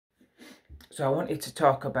So I wanted to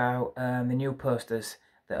talk about the new posters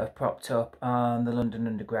that have propped up on the London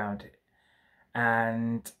Underground,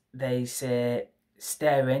 and they say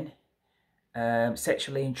staring,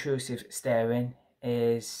 sexually intrusive staring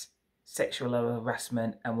is sexual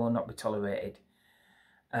harassment and will not be tolerated.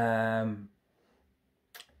 Now,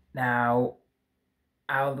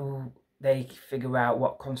 how do they figure out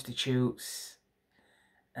what constitutes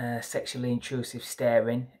sexually intrusive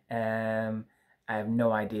staring? I have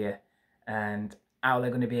no idea. And how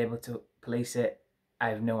they're going to be able to police it, I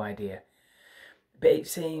have no idea. But it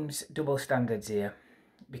seems double standards here,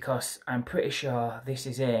 because I'm pretty sure this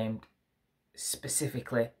is aimed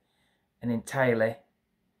specifically and entirely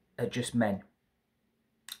at just men.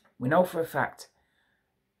 We know for a fact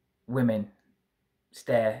women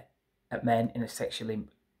stare at men in a sexually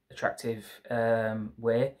attractive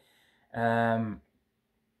way.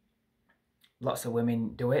 Lots of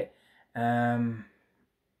women do it.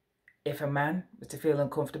 If a man was to feel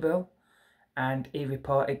uncomfortable and he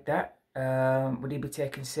reported that, would he be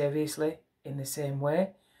taken seriously in the same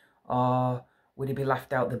way, or would he be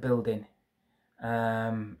laughed out the building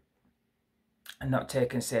and not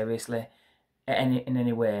taken seriously in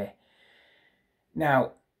any way?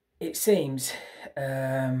 Now, it seems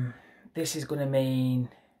this is going to mean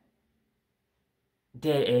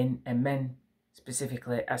dating, and men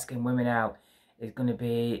specifically asking women out, is going to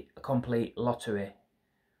be a complete lottery.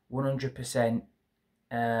 100%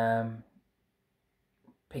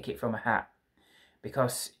 pick it from a hat,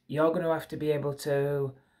 because you're going to have to be able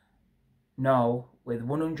to know with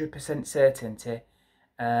 100% certainty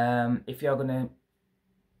if you're going to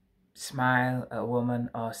smile at a woman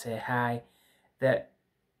or say hi, that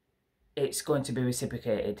it's going to be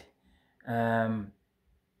reciprocated,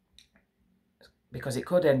 because it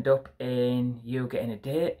could end up in you getting a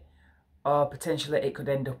date, or potentially it could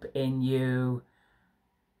end up in you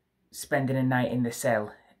spending a night in the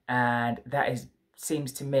cell. And that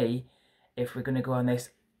seems to me, if we're going to go on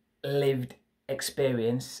this lived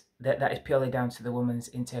experience, that is purely down to the woman's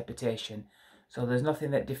interpretation. So there's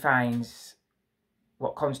nothing that defines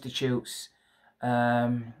what constitutes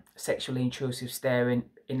sexually intrusive staring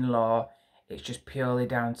in law. It's just purely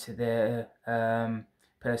down to the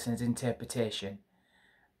person's interpretation.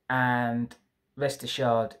 And rest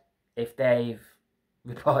assured, if they've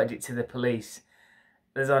reported it to the police,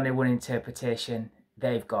 there's only one interpretation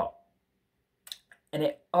they've got. And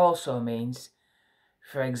it also means,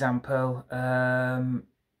 for example,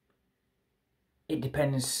 it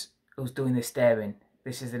depends who's doing the staring.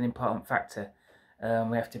 This is an important factor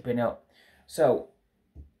we have to bring up. So,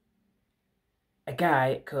 a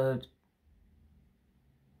guy could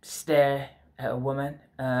stare at a woman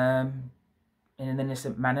in an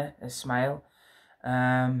innocent manner, a smile,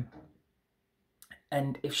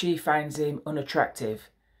 and if she finds him unattractive,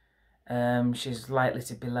 she's likely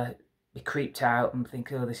to be creeped out and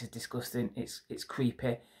think, oh, this is disgusting, it's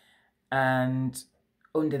creepy. And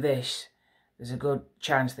under this, there's a good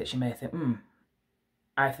chance that she may think,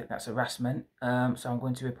 I think that's harassment, so I'm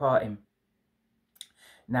going to report him.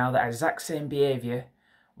 Now, that exact same behaviour,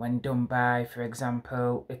 when done by, for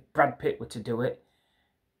example, if Brad Pitt were to do it,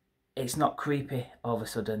 it's not creepy all of a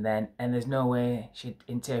sudden then, and there's no way she'd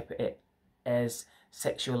interpret it as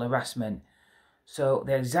sexual harassment. So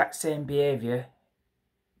the exact same behaviour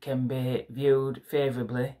can be viewed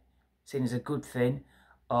favourably, seen as a good thing,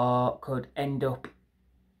 or could end up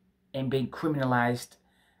in being criminalised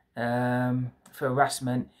for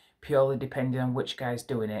harassment, purely depending on which guy's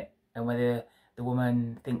doing it and whether the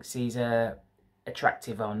woman thinks he's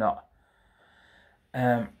attractive or not.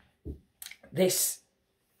 This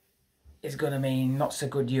is going to mean not so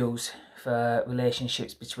good news for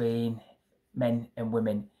relationships between men and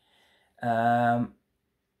women.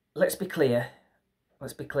 Let's be clear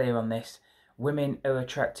on this. Women are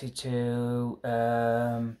attracted to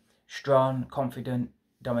strong, confident,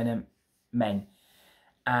 dominant men,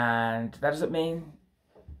 and that doesn't mean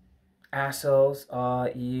arseholes,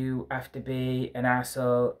 or you have to be an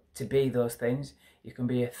arsehole to be those things. You can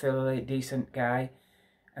be a thoroughly decent guy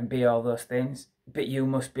and be all those things, but you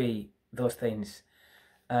must be those things.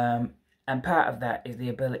 And part of that is the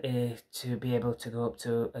ability to be able to go up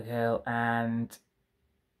to a girl and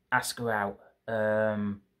ask her out.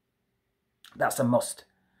 That's a must.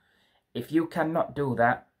 If you cannot do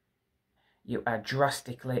that, you are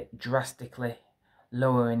drastically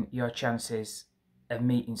lowering your chances of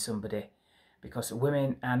meeting somebody, because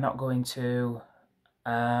women are not going to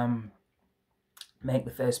make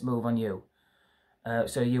the first move on you.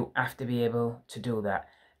 So you have to be able to do that.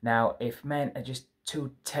 Now, if men are just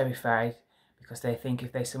too terrified because they think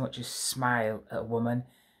if they so much as smile at a woman,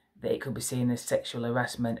 that it could be seen as sexual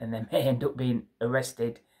harassment, and they may end up being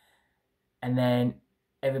arrested, and then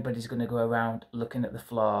everybody's going to go around looking at the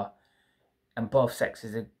floor, and both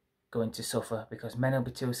sexes are going to suffer because men will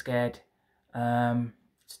be too scared to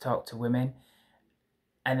talk to women,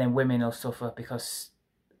 and then women will suffer because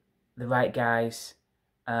the right guys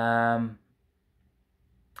are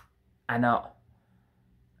not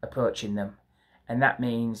approaching them. And that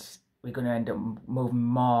means we're going to end up moving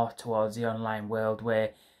more towards the online world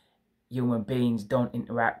where human beings don't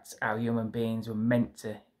interact how human beings were meant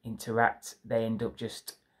to interact. They end up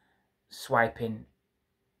just swiping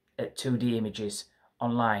at 2D images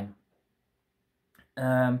online.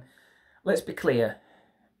 Let's be clear,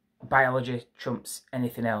 biology trumps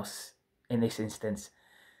anything else in this instance.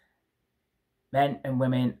 Men and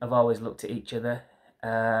women have always looked at each other,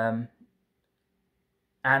 and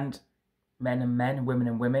men and men, women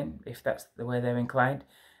and women, if that's the way they're inclined,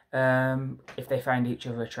 if they find each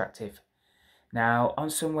other attractive. Now, on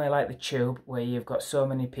somewhere like the Tube, where you've got so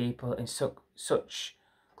many people in such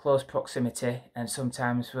close proximity, and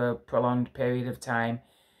sometimes for a prolonged period of time,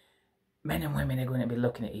 men and women are going to be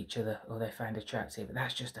looking at each other who they find attractive.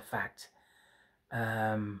 That's just a fact.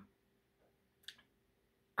 How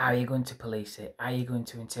are you going to police it? How are you going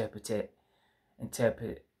to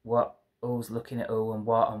interpret what, who's looking at who and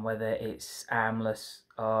what, and whether it's harmless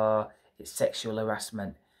or it's sexual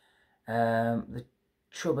harassment? The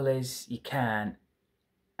trouble is, you can't.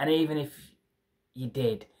 And even if you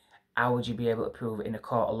did, how would you be able to prove it in a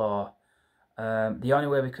court of law? The only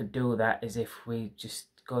way we could do that is if we just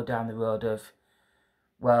go down the road of,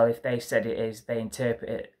 well, if they said it is, they interpret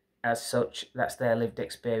it as such, that's their lived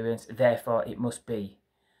experience, therefore it must be.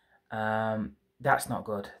 That's not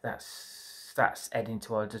good. That's heading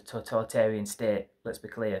towards a totalitarian state, let's be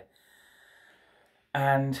clear.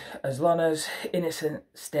 And as long as innocent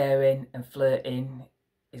staring and flirting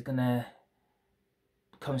is going to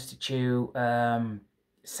constitute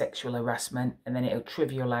sexual harassment, and then it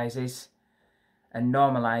trivialises and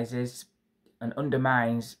normalises and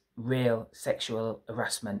undermines real sexual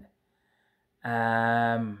harassment.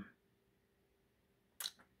 And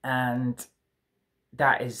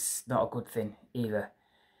that is not a good thing either.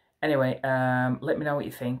 Anyway, let me know what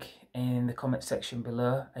you think in the comment section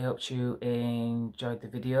below. I hope you enjoyed the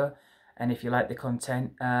video, and if you like the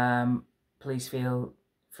content, please feel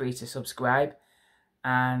free to subscribe,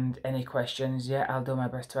 and any questions, yeah, I'll do my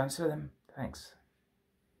best to answer them. Thanks.